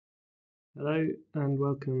Hello and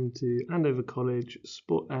welcome to Andover College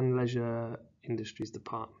Sport and Leisure Industries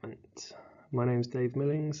Department. My name is Dave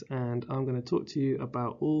Millings and I'm going to talk to you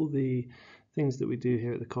about all the things that we do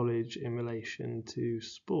here at the college in relation to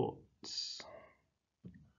sports.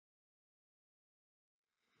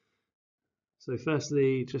 So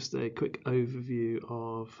firstly, just a quick overview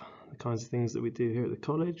of the kinds of things that we do here at the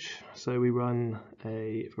college. So we run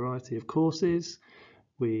a variety of courses.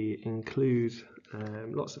 We include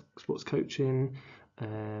lots of sports coaching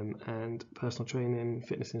and personal training,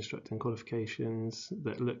 fitness instructing qualifications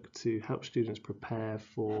that look to help students prepare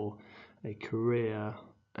for a career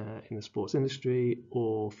in the sports industry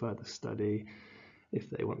or further study if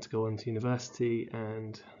they want to go on to university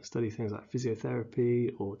and study things like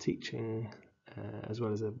physiotherapy or teaching, as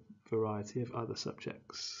well as a variety of other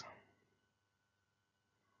subjects.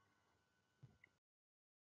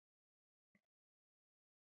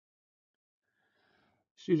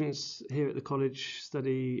 Students here at the college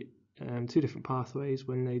study two different pathways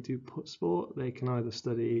when they do sport. They can either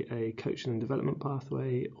study a coaching and development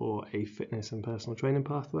pathway or a fitness and personal training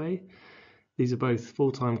pathway. These are both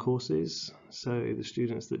full-time courses, so the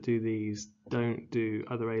students that do these don't do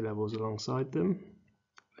other A-levels alongside them,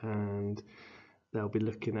 and they'll be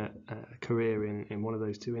looking at a career in one of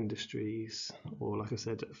those two industries, or like I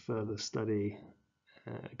said, further study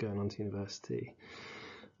going on to university.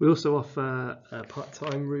 We also offer a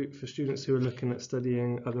part-time route for students who are looking at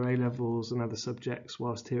studying other A-levels and other subjects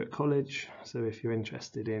whilst here at college. So if you're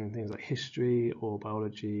interested in things like history or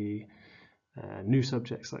biology, new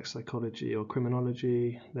subjects like psychology or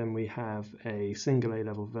criminology, then we have a single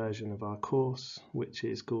A-level version of our course, which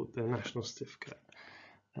is called the National Certificate.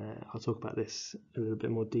 I'll talk about this in a little bit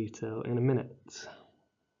more detail in a minute.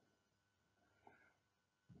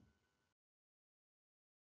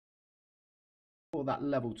 For that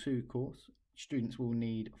level 2 course, students will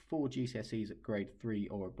need 4 GCSEs at grade 3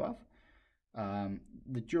 or above.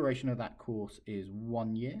 The duration of that course is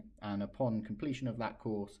 1 year, and upon completion of that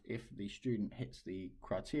course, if the student hits the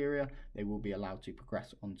criteria, they will be allowed to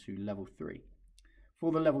progress onto level 3.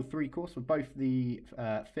 For the level 3 course, for both the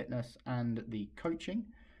fitness and the coaching,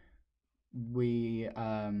 we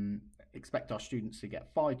expect our students to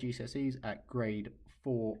get 5 GCSEs at grade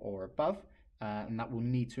 4 or above, and that will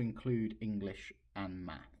need to include English and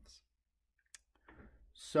maths.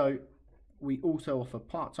 So we also offer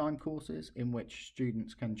part-time courses in which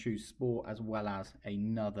students can choose sport as well as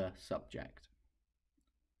another subject.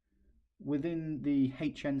 Within the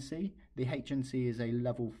HNC is a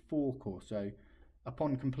level 4 course, so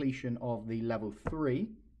upon completion of the level 3,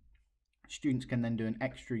 students can then do an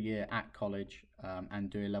extra year at college and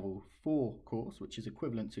do a level 4 course, which is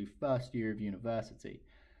equivalent to first year of university.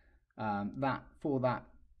 For that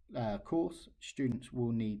course, students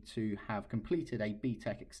will need to have completed a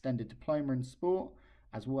BTEC extended diploma in sport,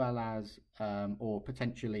 as well as or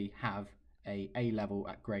potentially have a A-level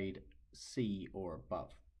at grade C or above.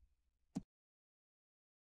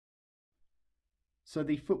 So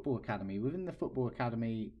the football academy, within the football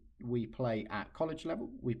academy, we play at college level.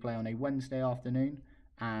 We play on a Wednesday afternoon,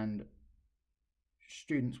 and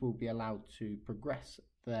students will be allowed to progress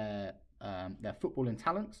their footballing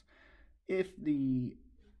talents if the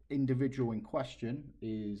individual in question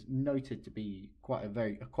is noted to be quite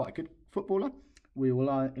a good footballer. We will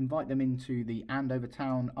invite them into the Andover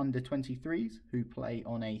Town under-23s, who play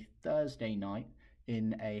on a Thursday night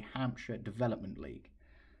in a Hampshire Development League.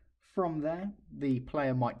 From there, the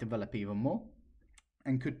player might develop even more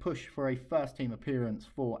and could push for a first team appearance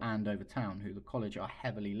for Andover Town, who the college are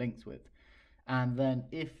heavily linked with. And then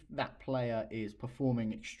if that player is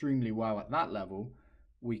performing extremely well at that level,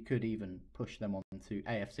 we could even push them on to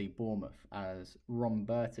AFC Bournemouth, as Ron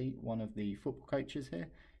Bertie, one of the football coaches here,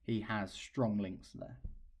 he has strong links there.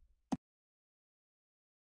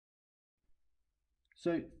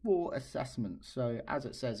 So for assessment, so as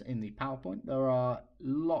it says in the PowerPoint, there are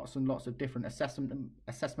lots and lots of different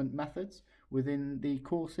assessment methods within the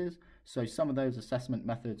courses. So some of those assessment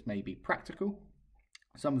methods may be practical,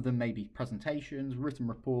 some of them may be presentations, written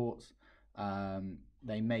reports,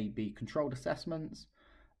 they may be controlled assessments,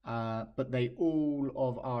 but all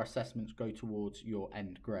of our assessments go towards your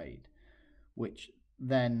end grade, which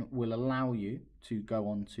then will allow you to go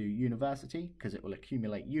on to university, because it will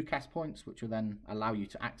accumulate UCAS points, which will then allow you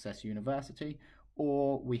to access university.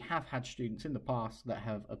 Or we have had students in the past that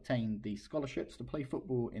have obtained the scholarships to play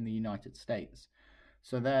football in the United States.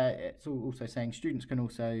 So there, it's also saying students can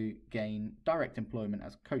also gain direct employment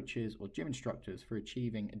as coaches or gym instructors for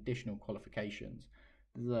achieving additional qualifications.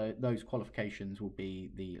 Those qualifications will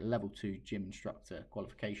be the level 2 gym instructor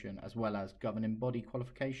qualification, as well as governing body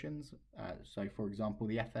qualifications. So for example,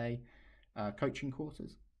 the FA coaching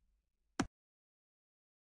courses.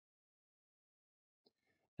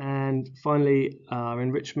 And finally, our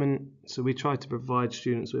enrichment. So we try to provide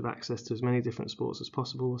students with access to as many different sports as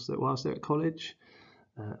possible whilst they're at college.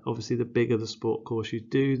 Obviously, the bigger the sport course you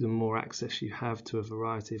do, the more access you have to a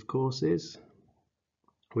variety of courses.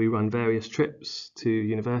 We run various trips to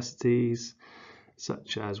universities,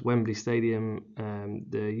 such as Wembley Stadium,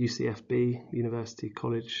 the UCFB, University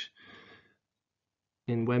College,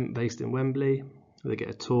 based in Wembley. They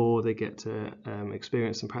get a tour, they get to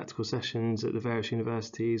experience some practical sessions at the various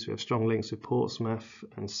universities. We have strong links with Portsmouth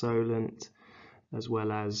and Solent, as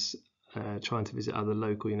well as trying to visit other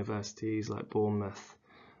local universities like Bournemouth,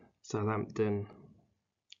 Southampton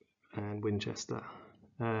and Winchester.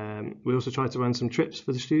 We also try to run some trips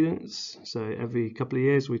for the students. So every couple of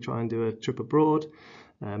years we try and do a trip abroad.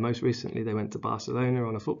 Most recently they went to Barcelona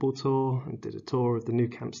on a football tour and did a tour of the Nou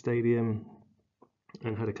Camp Stadium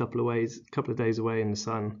and had a couple of days away in the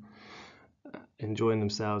sun, enjoying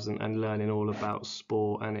themselves and learning all about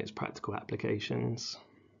sport and its practical applications.